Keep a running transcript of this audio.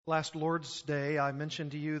Last Lord's Day, I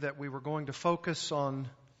mentioned to you that we were going to focus on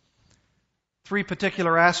three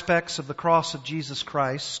particular aspects of the cross of Jesus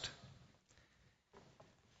Christ.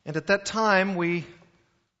 And at that time, we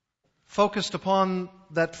focused upon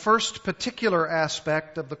that first particular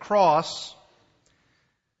aspect of the cross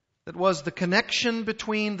that was the connection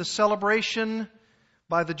between the celebration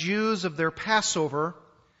by the Jews of their Passover,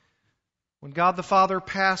 when God the Father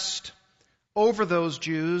passed over those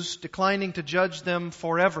Jews, declining to judge them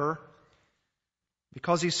forever,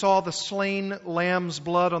 because He saw the slain lamb's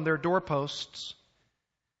blood on their doorposts.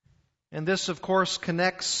 And this, of course,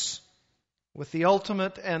 connects with the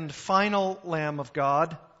ultimate and final Lamb of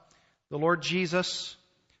God, the Lord Jesus,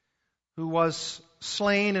 who was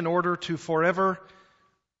slain in order to forever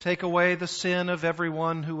take away the sin of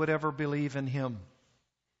everyone who would ever believe in Him.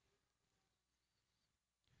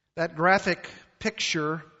 That graphic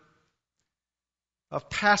picture of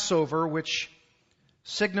Passover, which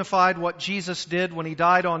signified what Jesus did when He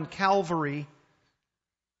died on Calvary,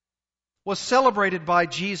 was celebrated by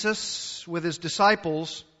Jesus with His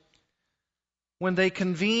disciples when they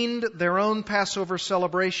convened their own Passover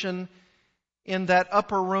celebration in that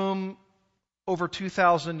upper room over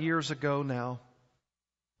 2,000 years ago now.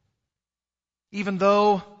 Even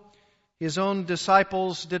though His own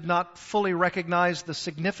disciples did not fully recognize the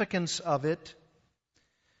significance of it,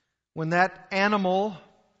 when that animal,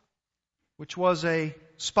 which was a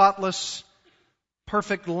spotless,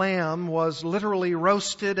 perfect lamb, was literally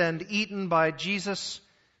roasted and eaten by Jesus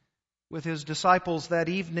with His disciples that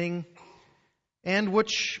evening, and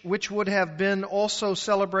which would have been also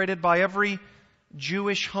celebrated by every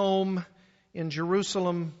Jewish home in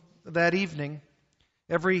Jerusalem that evening,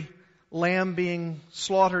 every lamb being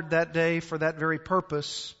slaughtered that day for that very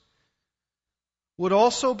purpose, would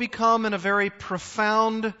also become, in a very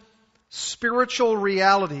profound spiritual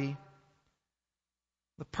reality,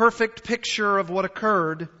 the perfect picture of what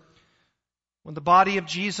occurred when the body of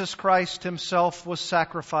Jesus Christ Himself was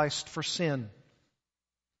sacrificed for sin.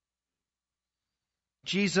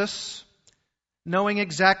 Jesus, knowing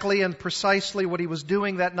exactly and precisely what He was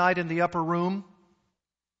doing that night in the upper room,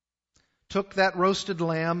 took that roasted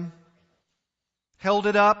lamb, held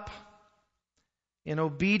it up in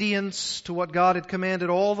obedience to what God had commanded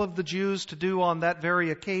all of the Jews to do on that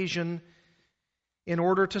very occasion, in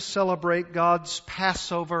order to celebrate God's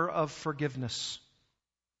Passover of forgiveness.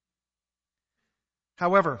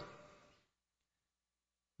 However,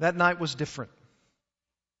 that night was different,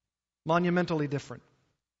 monumentally different,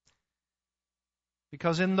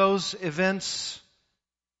 because in those events,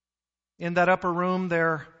 in that upper room,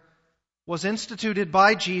 there was instituted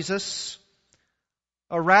by Jesus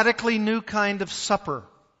a radically new kind of supper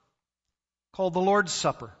called the Lord's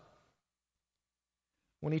Supper.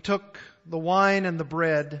 When He took the wine and the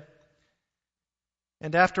bread,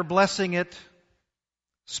 and after blessing it,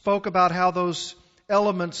 spoke about how those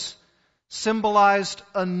elements symbolized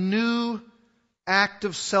a new act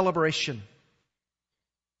of celebration,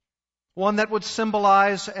 one that would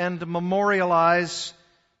symbolize and memorialize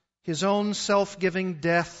His own self-giving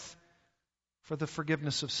death for the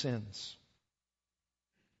forgiveness of sins.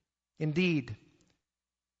 Indeed,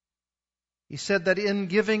 He said that in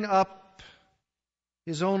giving up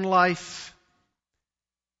His own life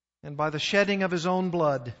and by the shedding of His own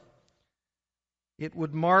blood, it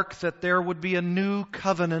would mark that there would be a new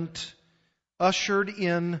covenant ushered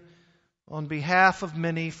in on behalf of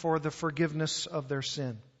many for the forgiveness of their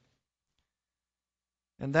sin.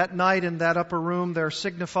 And that night in that upper room, there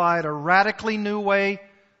signified a radically new way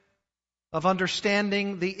of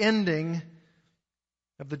understanding the ending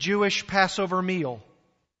of the Jewish Passover meal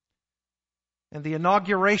and the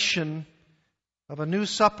inauguration of a new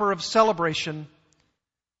supper of celebration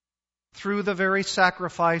through the very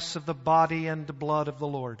sacrifice of the body and the blood of the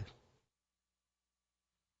Lord.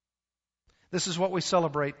 This is what we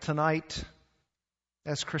celebrate tonight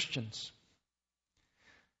as Christians.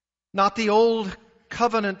 Not the old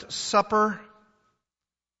covenant supper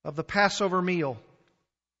of the Passover meal,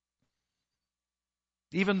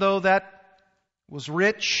 even though that was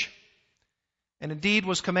rich and indeed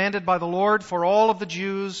was commanded by the Lord for all of the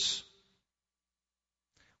Jews.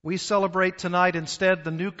 We celebrate tonight instead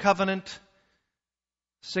the new covenant,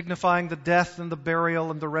 signifying the death and the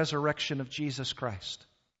burial and the resurrection of Jesus Christ.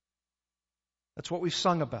 That's what we've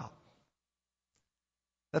sung about.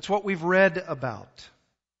 That's what we've read about.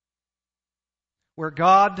 Where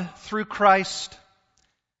God, through Christ,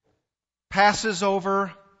 passes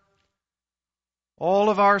over all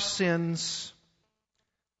of our sins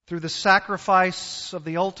through the sacrifice of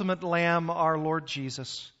the ultimate Lamb, our Lord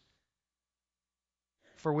Jesus,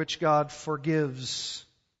 for which God forgives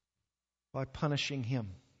by punishing him.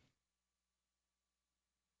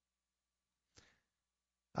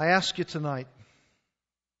 I ask you tonight,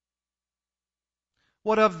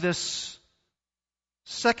 what of this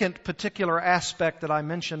second particular aspect that I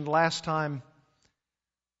mentioned last time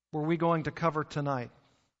were we going to cover tonight?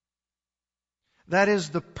 That is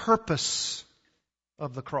the purpose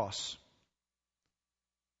of the cross.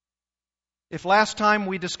 If last time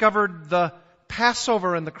we discovered the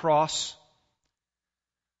Passover and the cross,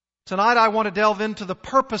 tonight I want to delve into the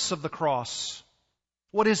purpose of the cross.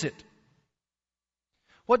 What is it?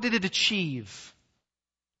 What did it achieve?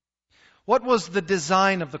 What was the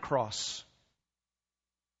design of the cross?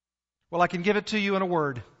 Well, I can give it to you in a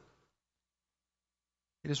word.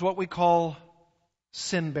 It is what we call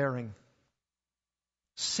sin-bearing.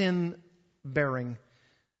 Sin-bearing.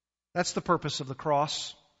 That's the purpose of the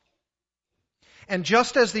cross. And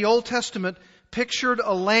just as the Old Testament pictured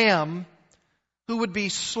a lamb who would be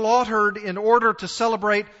slaughtered in order to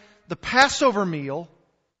celebrate the Passover meal,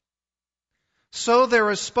 so there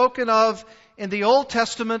is spoken of in the Old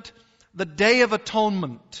Testament the Day of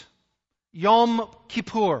Atonement, Yom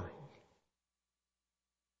Kippur,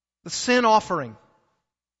 the sin offering,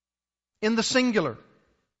 in the singular,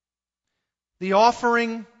 the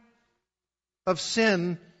offering of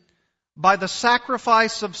sin by the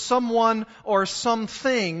sacrifice of someone or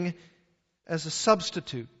something as a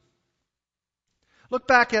substitute. Look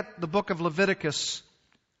back at the book of Leviticus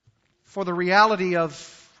for the reality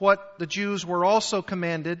of what the Jews were also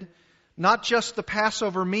commanded, not just the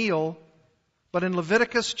Passover meal, but in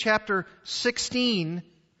Leviticus chapter 16,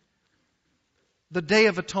 the Day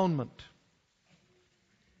of Atonement.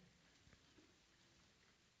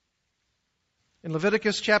 In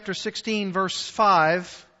Leviticus chapter 16, verse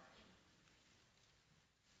 5,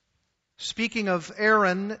 speaking of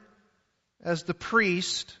Aaron as the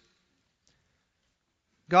priest,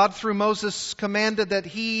 God through Moses commanded that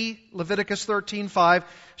he, Leviticus 13:5,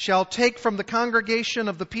 shall take from the congregation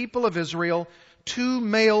of the people of Israel 2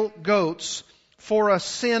 male goats for a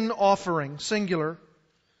sin offering, singular,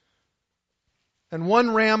 and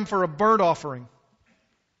 1 ram for a burnt offering.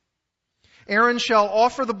 Aaron shall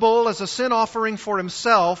offer the bull as a sin offering for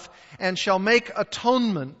himself and shall make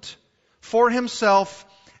atonement for himself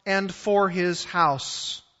and for his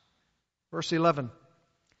house. Verse 11.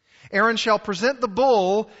 Aaron shall present the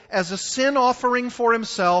bull as a sin offering for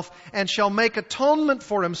himself and shall make atonement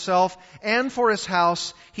for himself and for his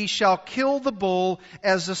house. He shall kill the bull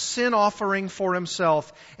as a sin offering for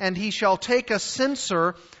himself. And he shall take a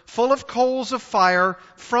censer full of coals of fire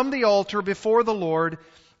from the altar before the Lord,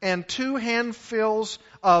 and 2 handfuls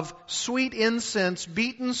of sweet incense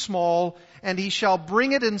beaten small, and he shall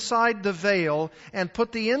bring it inside the veil and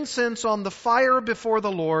put the incense on the fire before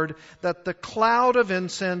the Lord, that the cloud of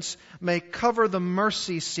incense may cover the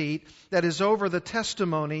mercy seat that is over the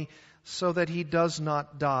testimony, so that he does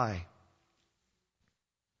not die.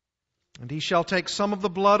 And he shall take some of the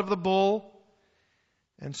blood of the bull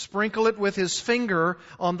and sprinkle it with his finger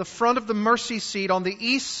on the front of the mercy seat on the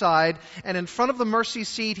east side, and in front of the mercy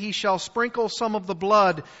seat he shall sprinkle some of the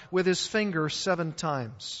blood with his finger 7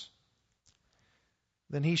 times.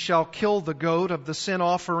 Then he shall kill the goat of the sin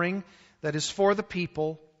offering that is for the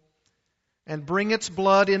people, and bring its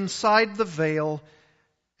blood inside the veil,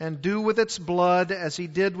 and do with its blood as he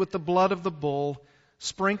did with the blood of the bull,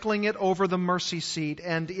 sprinkling it over the mercy seat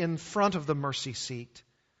and in front of the mercy seat.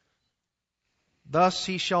 Thus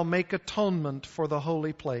he shall make atonement for the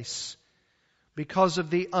holy place, because of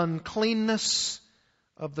the uncleanness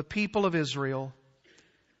of the people of Israel,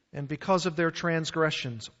 and because of their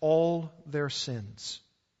transgressions, all their sins.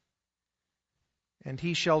 And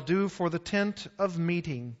he shall do for the tent of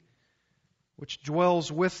meeting, which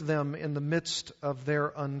dwells with them in the midst of their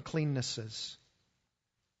uncleannesses.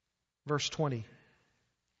 Verse 20.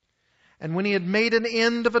 And when he had made an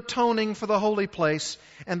end of atoning for the holy place,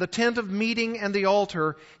 and the tent of meeting and the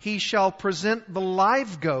altar, he shall present the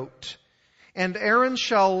live goat. And Aaron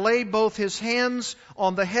shall lay both his hands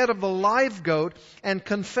on the head of the live goat, and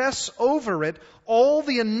confess over it all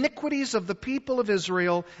the iniquities of the people of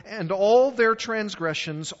Israel, and all their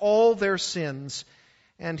transgressions, all their sins.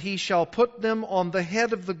 And he shall put them on the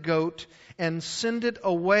head of the goat, and send it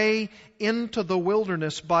away into the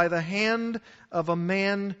wilderness by the hand of a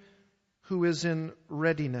man who is in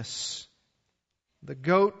readiness. The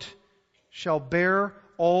goat shall bear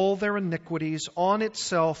all their iniquities on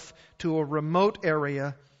itself to a remote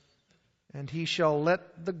area, and he shall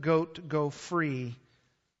let the goat go free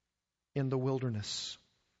in the wilderness.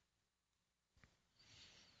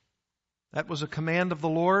 That was a command of the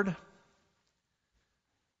Lord.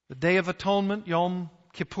 The Day of Atonement, Yom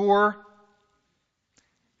Kippur,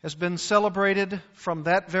 has been celebrated from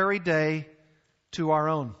that very day to our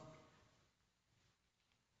own.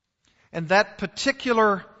 And that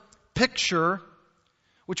particular picture,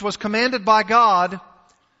 which was commanded by God,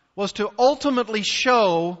 was to ultimately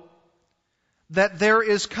show that there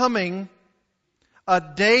is coming a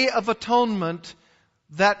day of atonement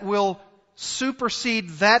that will supersede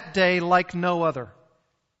that day like no other.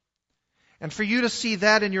 And for you to see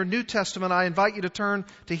that in your New Testament, I invite you to turn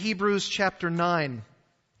to Hebrews chapter 9.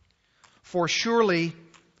 For surely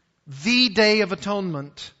the Day of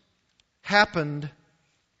Atonement happened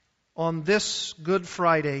on this Good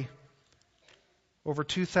Friday over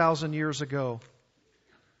 2,000 years ago.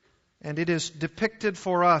 And it is depicted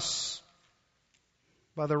for us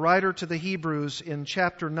by the writer to the Hebrews in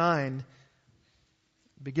chapter 9,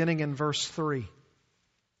 beginning in verse 3.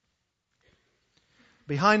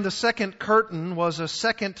 Behind the second curtain was a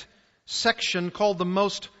second section called the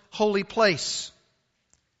Most Holy Place.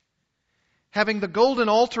 Having the golden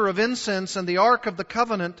altar of incense and the Ark of the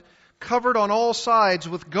Covenant covered on all sides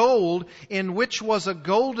with gold, in which was a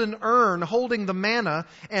golden urn holding the manna,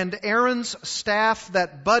 and Aaron's staff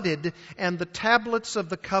that budded, and the tablets of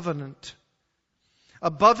the covenant.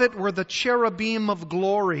 Above it were the cherubim of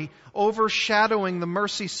glory, overshadowing the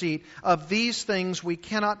mercy seat. Of these things we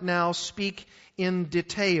cannot now speak in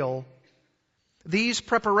detail. These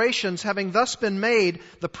preparations having thus been made,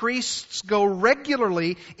 the priests go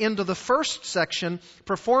regularly into the first section,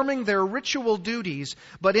 performing their ritual duties.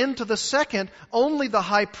 But into the second, only the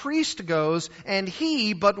high priest goes, and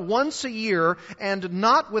he but once a year, and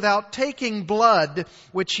not without taking blood,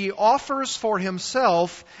 which he offers for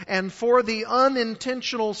himself and for the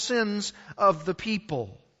unintentional sins of the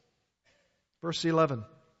people. Verse 11.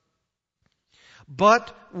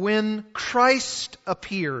 But when Christ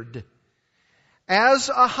appeared as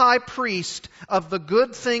a high priest of the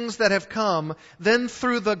good things that have come, then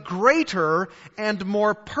through the greater and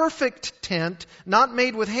more perfect tent, not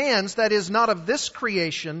made with hands, that is, not of this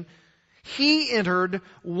creation, he entered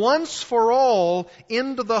once for all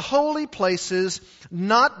into the holy places,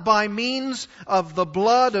 not by means of the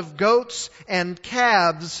blood of goats and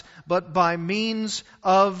calves, but by means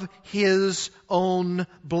of his own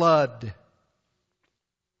blood,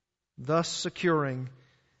 thus securing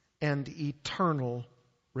and eternal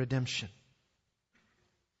redemption.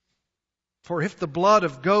 For if the blood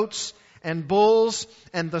of goats and bulls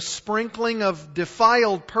and the sprinkling of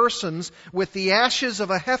defiled persons with the ashes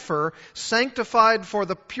of a heifer sanctified for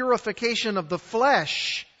the purification of the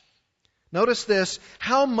flesh, notice this,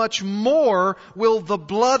 how much more will the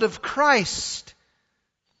blood of Christ,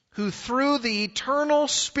 who through the eternal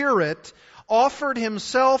Spirit offered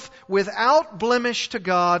himself without blemish to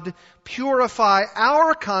God, purify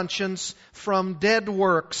our conscience from dead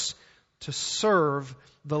works to serve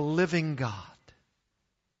the living God.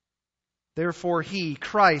 Therefore he,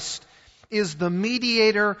 Christ, is the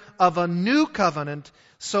mediator of a new covenant,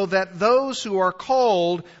 so that those who are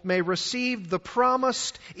called may receive the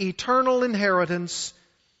promised eternal inheritance,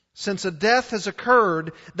 since a death has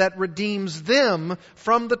occurred that redeems them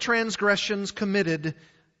from the transgressions committed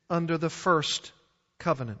under the first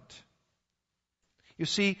covenant. You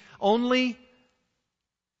see, only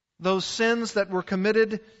those sins that were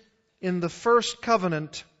committed in the first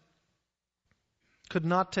covenant could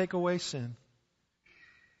not take away sin.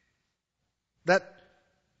 That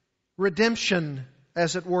redemption,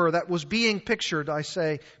 as it were, that was being pictured, I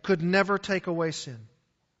say, could never take away sin.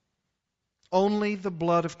 Only the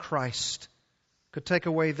blood of Christ could take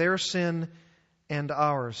away their sin and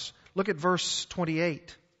ours. Look at verse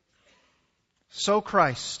 28. So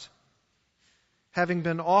Christ, having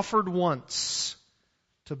been offered once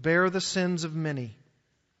to bear the sins of many,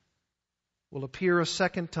 will appear a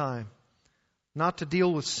second time, not to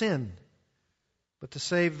deal with sin, but to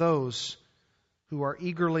save those who are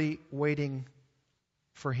eagerly waiting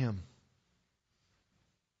for Him.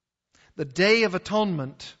 The Day of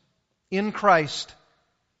Atonement in Christ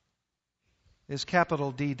is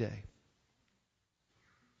capital D Day.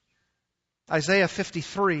 Isaiah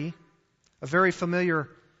 53, a very familiar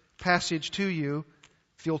passage to you,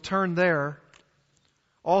 if you'll turn there,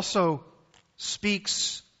 also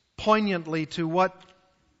speaks poignantly to what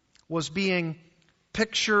was being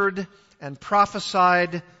pictured and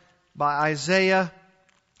prophesied by Isaiah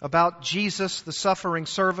about Jesus, the suffering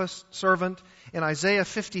servant, in Isaiah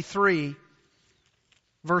 53,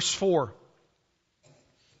 verse 4.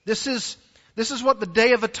 This is what the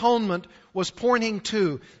Day of Atonement was pointing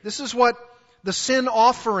to. This is what the sin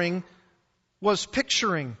offering was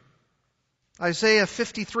picturing. Isaiah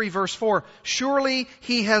 53 verse 4. Surely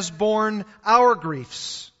He has borne our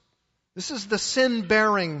griefs. This is the sin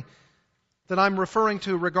bearing that I'm referring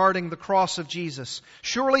to regarding the cross of Jesus.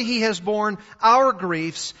 Surely He has borne our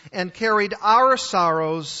griefs and carried our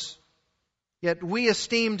sorrows, Yet we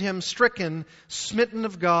esteemed him stricken, smitten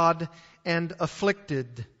of God, and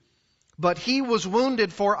afflicted. But he was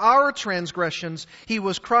wounded for our transgressions. He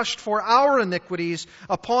was crushed for our iniquities.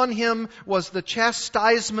 Upon him was the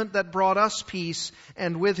chastisement that brought us peace,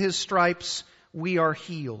 and with his stripes we are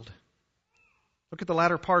healed. Look at the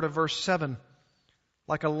latter part of verse 7.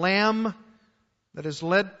 Like a lamb that is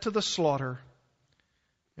led to the slaughter,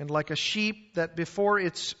 and like a sheep that before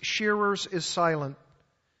its shearers is silent,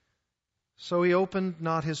 so he opened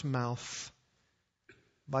not his mouth.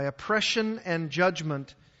 By oppression and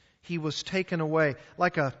judgment he was taken away,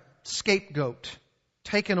 like a scapegoat,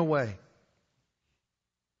 taken away.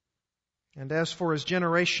 And as for his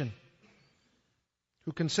generation,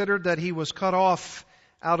 who considered that he was cut off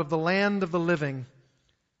out of the land of the living,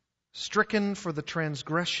 stricken for the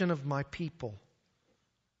transgression of my people.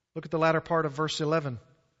 Look at the latter part of verse 11.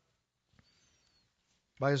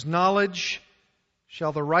 By his knowledge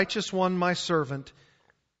shall the righteous one, my servant,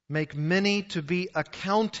 make many to be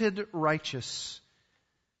accounted righteous,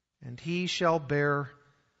 and he shall bear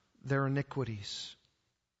their iniquities.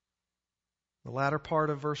 The latter part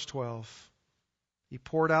of verse 12. He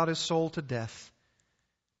poured out his soul to death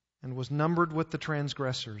and was numbered with the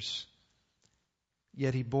transgressors.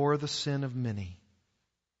 Yet he bore the sin of many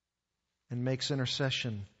and makes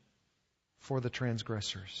intercession for the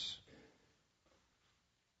transgressors.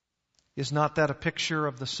 Is not that a picture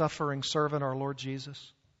of the suffering servant, our Lord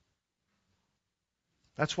Jesus?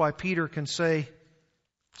 That's why Peter can say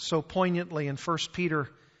so poignantly in 1 Peter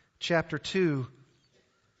chapter 2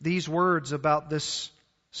 these words about this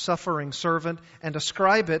suffering servant and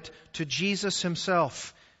ascribe it to Jesus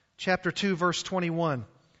himself. Chapter 2, verse 21.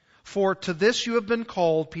 For to this you have been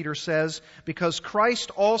called, Peter says, because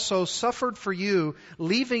Christ also suffered for you,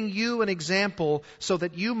 leaving you an example so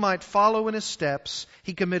that you might follow in his steps.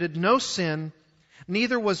 He committed no sin,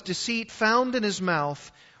 neither was deceit found in his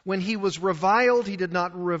mouth. When he was reviled, he did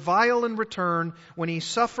not revile in return. When he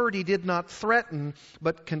suffered, he did not threaten,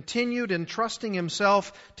 but continued entrusting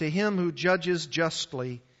himself to him who judges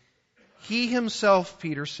justly. He himself,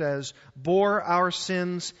 Peter says, bore our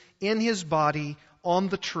sins in his body on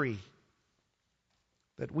the tree,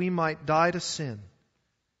 that we might die to sin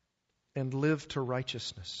and live to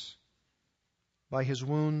righteousness. By his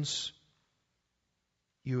wounds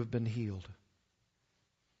you have been healed.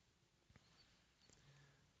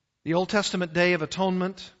 The Old Testament Day of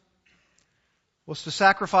Atonement was to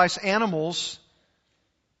sacrifice animals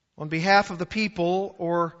on behalf of the people,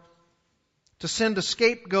 or to send a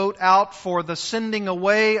scapegoat out for the sending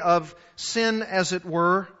away of sin, as it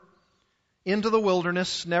were, into the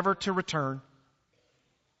wilderness, never to return.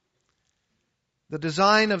 The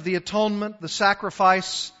design of the atonement, the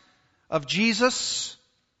sacrifice of Jesus,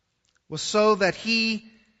 was so that he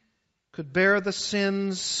could bear the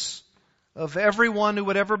sins of everyone who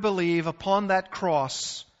would ever believe upon that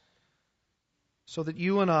cross, so that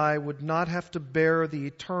you and I would not have to bear the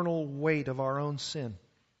eternal weight of our own sin.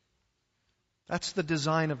 That's the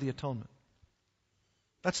design of the atonement.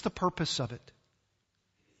 That's the purpose of it.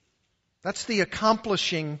 That's the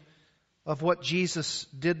accomplishing of what Jesus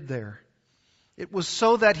did there. It was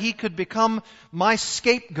so that he could become my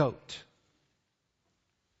scapegoat.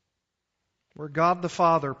 Where God the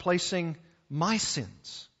Father placing my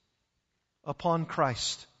sins upon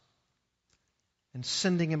Christ and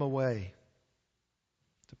sending him away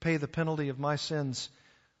to pay the penalty of my sins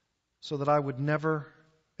so that I would never,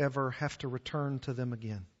 ever have to return to them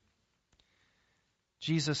again.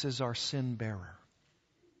 Jesus is our sin bearer.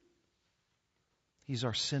 He's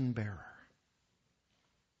our sin bearer.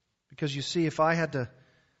 Because you see, if I had to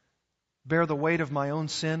bear the weight of my own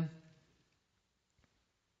sin,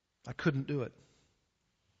 I couldn't do it.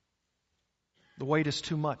 The weight is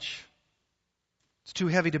too much. It's too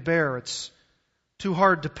heavy to bear. It's too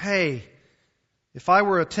hard to pay. If I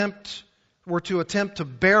were to attempt to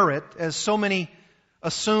bear it, as so many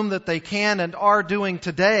assume that they can and are doing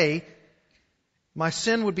today, my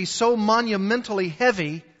sin would be so monumentally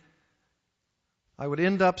heavy, I would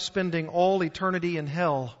end up spending all eternity in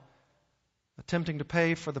hell attempting to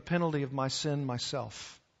pay for the penalty of my sin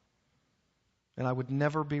myself. And I would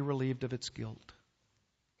never be relieved of its guilt.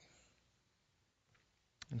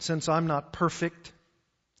 And since I'm not perfect,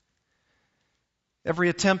 every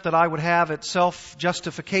attempt that I would have at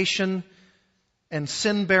self-justification and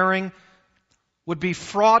sin-bearing would be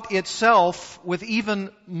fraught itself with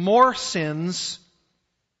even more sins,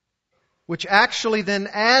 which actually then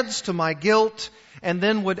adds to my guilt and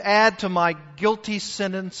then would add to my guilty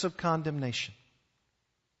sentence of condemnation.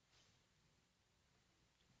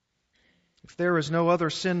 If there is no other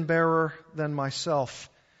sin bearer than myself,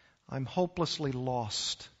 I'm hopelessly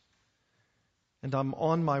lost and I'm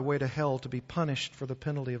on my way to hell to be punished for the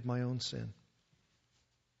penalty of my own sin.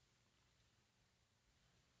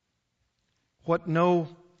 What no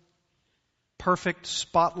perfect,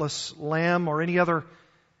 spotless lamb or any other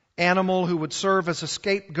animal who would serve as a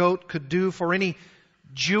scapegoat could do for any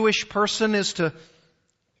Jewish person is to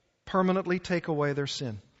permanently take away their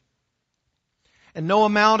sin. And no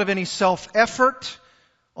amount of any self-effort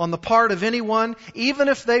on the part of anyone, even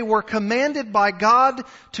if they were commanded by God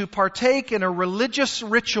to partake in a religious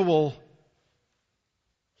ritual,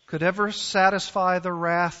 could ever satisfy the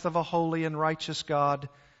wrath of a holy and righteous God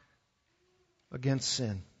against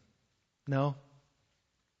sin. No.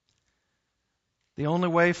 The only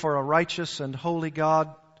way for a righteous and holy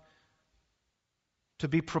God to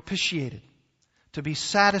be propitiated, to be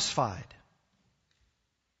satisfied,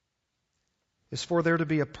 is for there to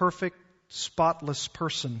be a perfect, spotless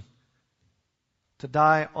person to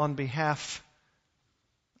die on behalf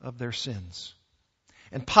of their sins.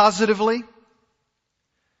 And positively,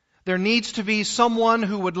 there needs to be someone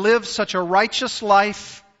who would live such a righteous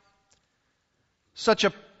life, such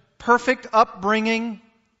a perfect upbringing,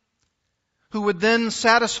 who would then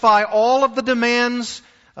satisfy all of the demands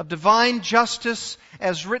of divine justice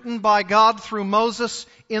as written by God through Moses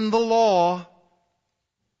in the law.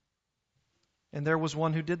 And there was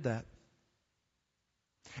one who did that.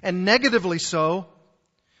 And negatively so,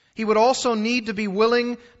 he would also need to be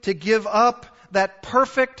willing to give up that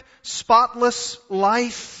perfect, spotless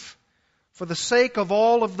life for the sake of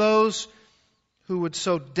all of those who would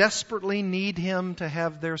so desperately need him to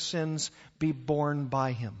have their sins be borne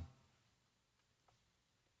by him.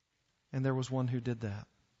 And there was one who did that.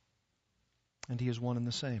 And he is one and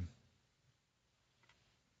the same.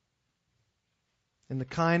 In the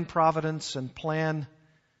kind providence and plan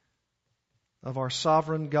of our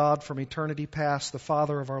sovereign God from eternity past, the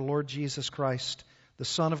Father of our Lord Jesus Christ, the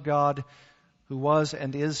Son of God, who was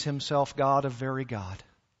and is himself God of very God,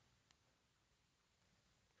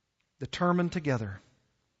 determined together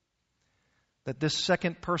that this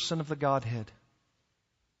second person of the Godhead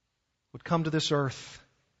would come to this earth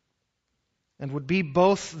and would be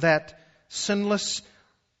both that sinless,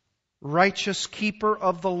 righteous keeper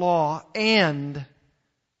of the law and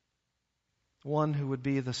one who would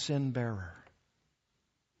be the sin bearer,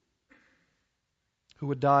 who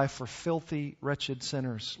would die for filthy, wretched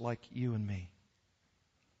sinners like you and me.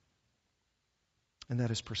 And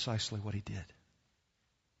that is precisely what he did.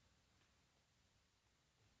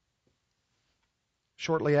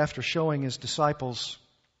 Shortly after showing his disciples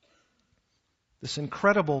this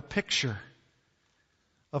incredible picture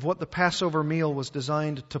of what the Passover meal was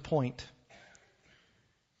designed to point,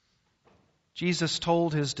 Jesus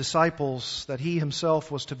told his disciples that he himself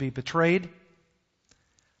was to be betrayed,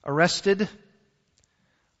 arrested,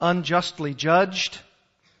 unjustly judged,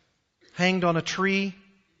 hanged on a tree,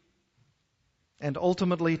 and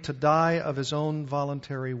ultimately to die of his own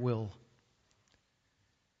voluntary will.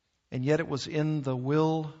 And yet it was in the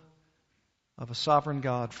will of a sovereign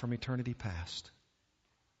God from eternity past.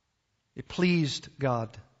 It pleased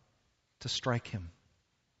God to strike him,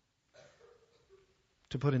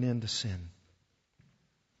 to put an end to sin.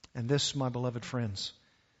 And this, my beloved friends,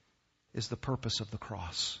 is the purpose of the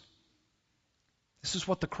cross. This is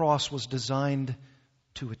what the cross was designed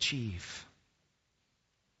to achieve.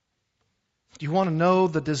 Do you want to know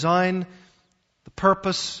the design, the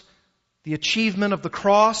purpose, the achievement of the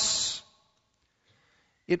cross?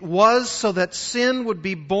 It was so that sin would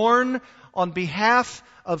be borne on behalf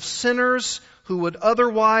of sinners who would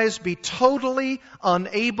otherwise be totally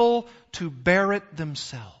unable to bear it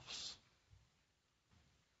themselves.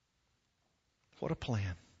 What a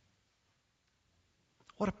plan.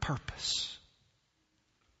 What a purpose.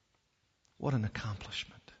 What an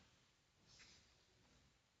accomplishment.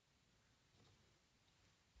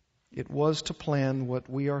 It was to plan what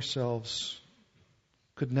we ourselves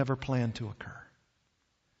could never plan to occur.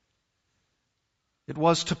 It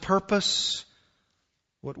was to purpose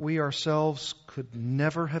what we ourselves could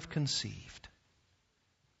never have conceived.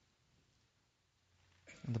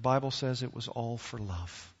 And the Bible says it was all for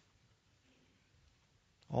love.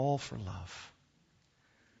 All for love.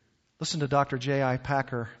 Listen to Dr. J.I.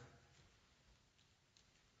 Packer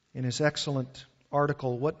in his excellent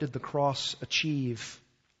article, What Did the Cross Achieve?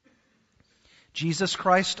 Jesus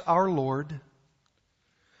Christ our Lord,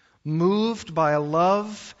 moved by a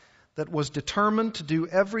love that was determined to do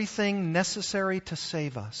everything necessary to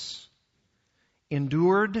save us,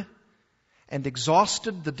 endured and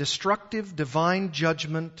exhausted the destructive divine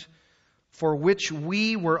judgment for which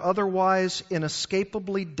we were otherwise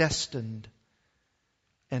inescapably destined,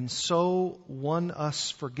 and so won us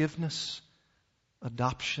forgiveness,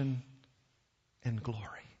 adoption, and glory.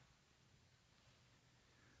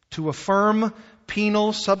 To affirm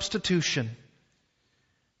penal substitution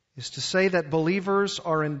is to say that believers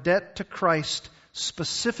are in debt to Christ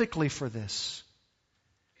specifically for this,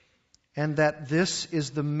 and that this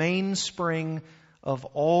is the mainspring of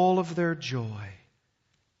all of their joy,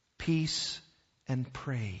 peace, and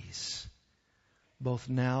praise, both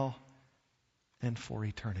now and for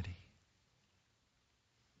eternity.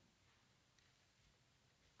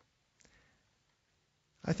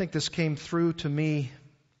 I think this came through to me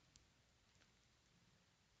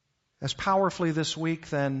as powerfully this week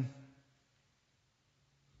than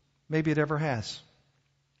maybe it ever has.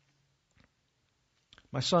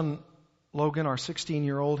 My son Logan, our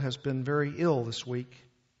 16-year-old, has been very ill this week.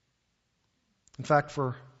 In fact,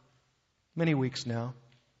 for many weeks now.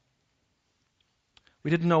 We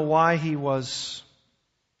didn't know why he was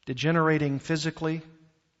degenerating physically,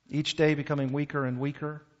 each day becoming weaker and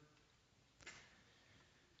weaker.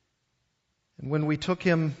 And when we took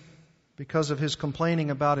him, because of his complaining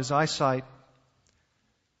about his eyesight,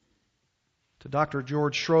 to Dr.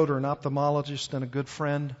 George Schroeder, an ophthalmologist and a good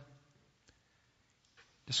friend,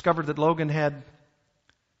 discovered that Logan had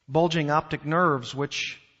bulging optic nerves,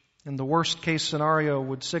 which in the worst case scenario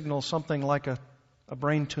would signal something like a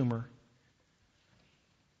brain tumor.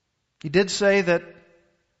 He did say that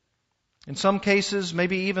in some cases,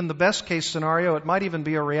 maybe even the best case scenario, it might even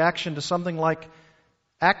be a reaction to something like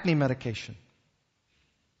acne medication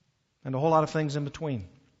and a whole lot of things in between.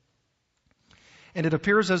 And it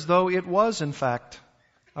appears as though it was, in fact,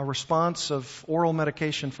 a response of oral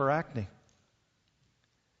medication for acne.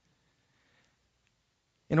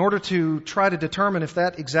 In order to try to determine if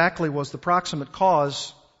that exactly was the proximate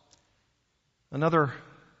cause, another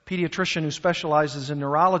pediatrician who specializes in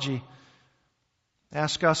neurology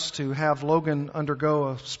asked us to have Logan undergo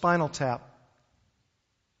a spinal tap.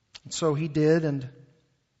 And so he did, and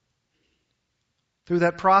through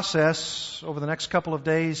that process, over the next couple of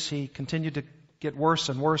days, he continued to get worse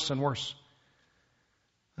and worse and worse,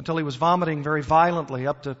 until he was vomiting very violently,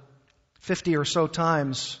 up to 50 or so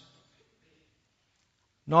times,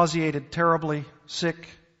 nauseated, terribly sick.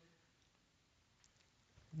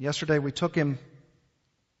 Yesterday we took him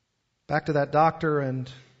back to that doctor and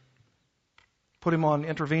put him on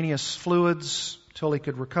intravenous fluids till he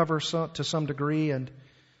could recover to some degree. And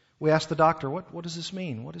we asked the doctor, what does this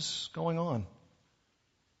mean? What is going on?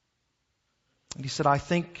 And he said, I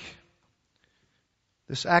think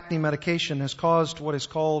this acne medication has caused what is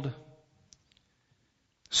called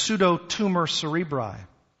pseudotumor cerebri.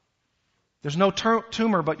 There's no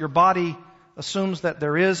tumor, but your body assumes that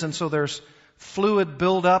there is, and so there's fluid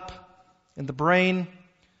buildup in the brain,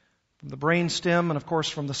 from the brain stem, and of course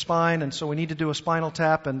from the spine, and so we need to do a spinal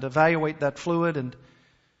tap and evaluate that fluid. And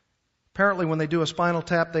apparently when they do a spinal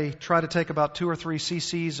tap, they try to take about 2 or 3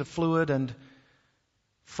 cc's of fluid, and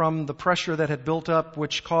from the pressure that had built up,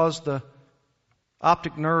 which caused the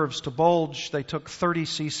optic nerves to bulge, they took 30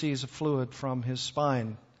 cc's of fluid from his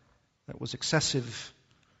spine. That was excessive.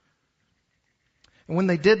 And when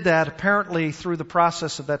they did that, apparently through the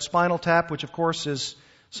process of that spinal tap, which of course is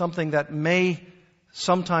something that may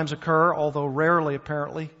sometimes occur, although rarely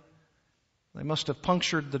apparently, they must have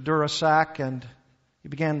punctured the dura sac and he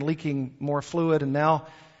began leaking more fluid, and now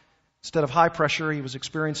instead of high pressure, he was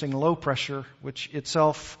experiencing low pressure, which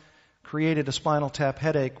itself created a spinal tap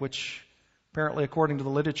headache, which apparently, according to the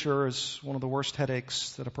literature, is one of the worst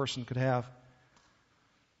headaches that a person could have.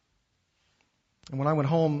 And when I went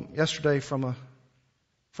home yesterday from a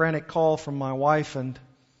frantic call from my wife and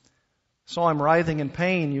saw him writhing in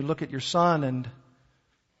pain, you look at your son and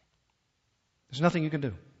there's nothing you can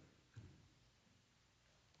do.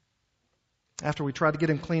 After we tried to get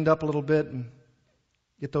him cleaned up a little bit and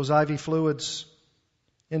get those IV fluids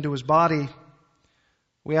into his body,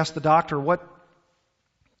 we asked the doctor what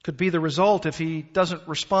could be the result if he doesn't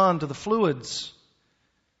respond to the fluids.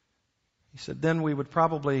 He said then we would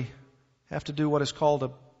probably have to do what is called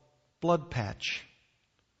a blood patch,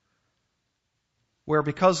 where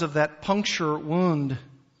because of that puncture wound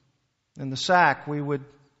in the sac, we would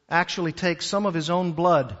actually take some of his own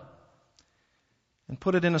blood and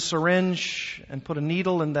put it in a syringe and put a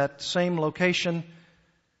needle in that same location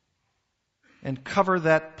and cover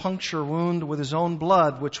that puncture wound with his own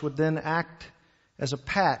blood, which would then act as a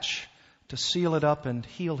patch to seal it up and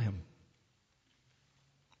heal him.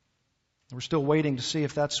 We're still waiting to see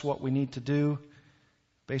if that's what we need to do,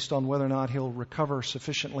 based on whether or not he'll recover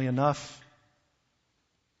sufficiently enough.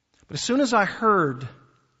 But as soon as I heard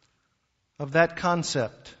of that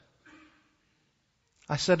concept,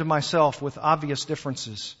 I said to myself with obvious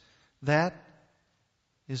differences, that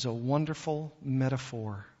is a wonderful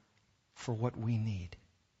metaphor for what we need.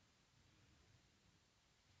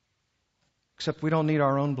 Except we don't need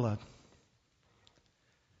our own blood.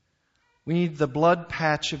 We need the blood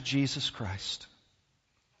patch of Jesus Christ,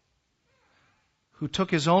 who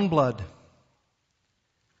took His own blood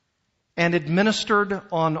and administered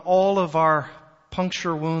on all of our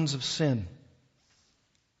puncture wounds of sin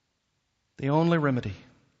the only remedy,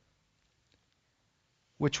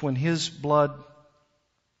 which when His blood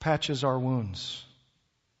patches our wounds,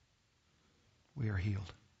 we are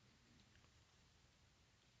healed.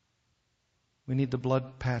 We need the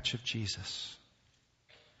blood patch of Jesus.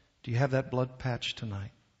 Do you have that blood patch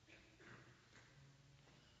tonight?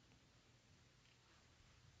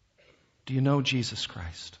 Do you know Jesus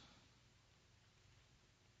Christ?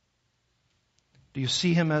 Do you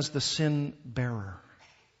see Him as the sin bearer?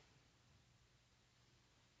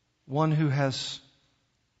 One who has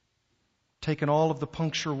taken all of the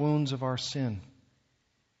puncture wounds of our sin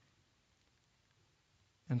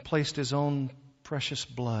and placed His own precious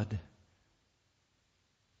blood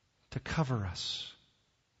to cover us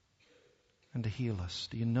and to heal us.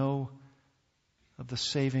 Do you know of the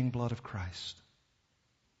saving blood of Christ?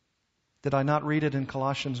 Did I not read it in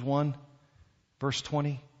Colossians 1, verse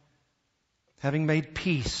 20? Having made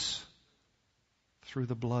peace through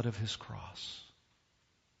the blood of His cross.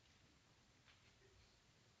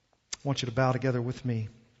 I want you to bow together with me.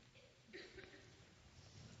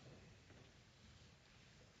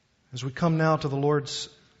 As we come now to the Lord's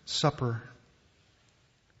Supper,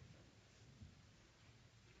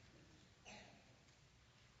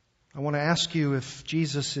 I want to ask you if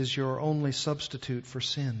Jesus is your only substitute for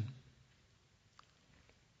sin.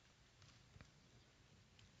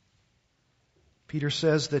 Peter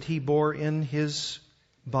says that He bore in His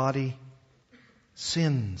body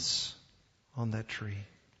sins on that tree.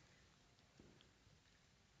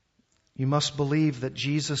 You must believe that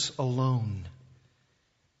Jesus alone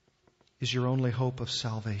is your only hope of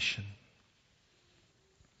salvation.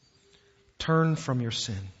 Turn from your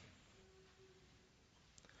sin.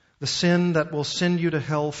 The sin that will send you to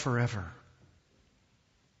hell forever.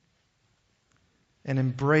 And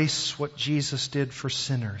embrace what Jesus did for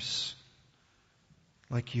sinners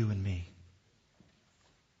like you and me.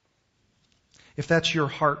 If that's your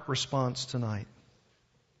heart response tonight,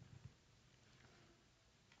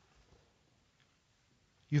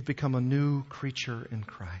 you've become a new creature in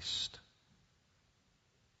Christ.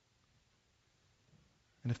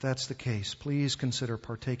 And if that's the case, please consider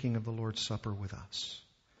partaking of the Lord's Supper with us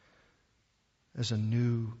as a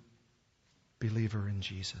new believer in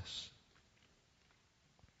Jesus.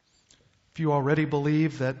 If you already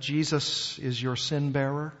believe that Jesus is your sin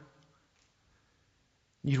bearer,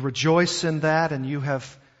 you rejoice in that and you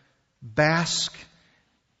have basked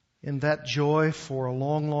in that joy for a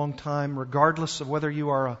long, long time, regardless of whether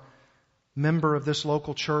you are a member of this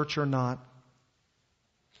local church or not,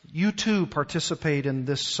 you too participate in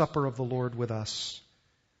this supper of the Lord with us.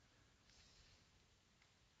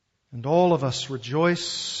 And all of us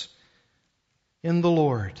rejoice in the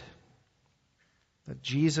Lord that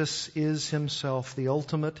Jesus is Himself the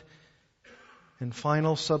ultimate and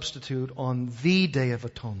final substitute on the Day of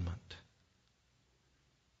Atonement,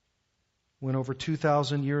 when over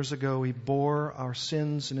 2,000 years ago He bore our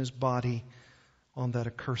sins in His body on that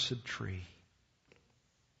accursed tree.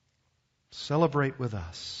 Celebrate with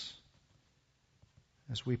us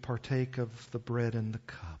as we partake of the bread and the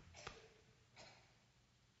cup.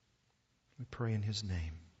 We pray in His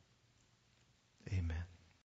name. Amen.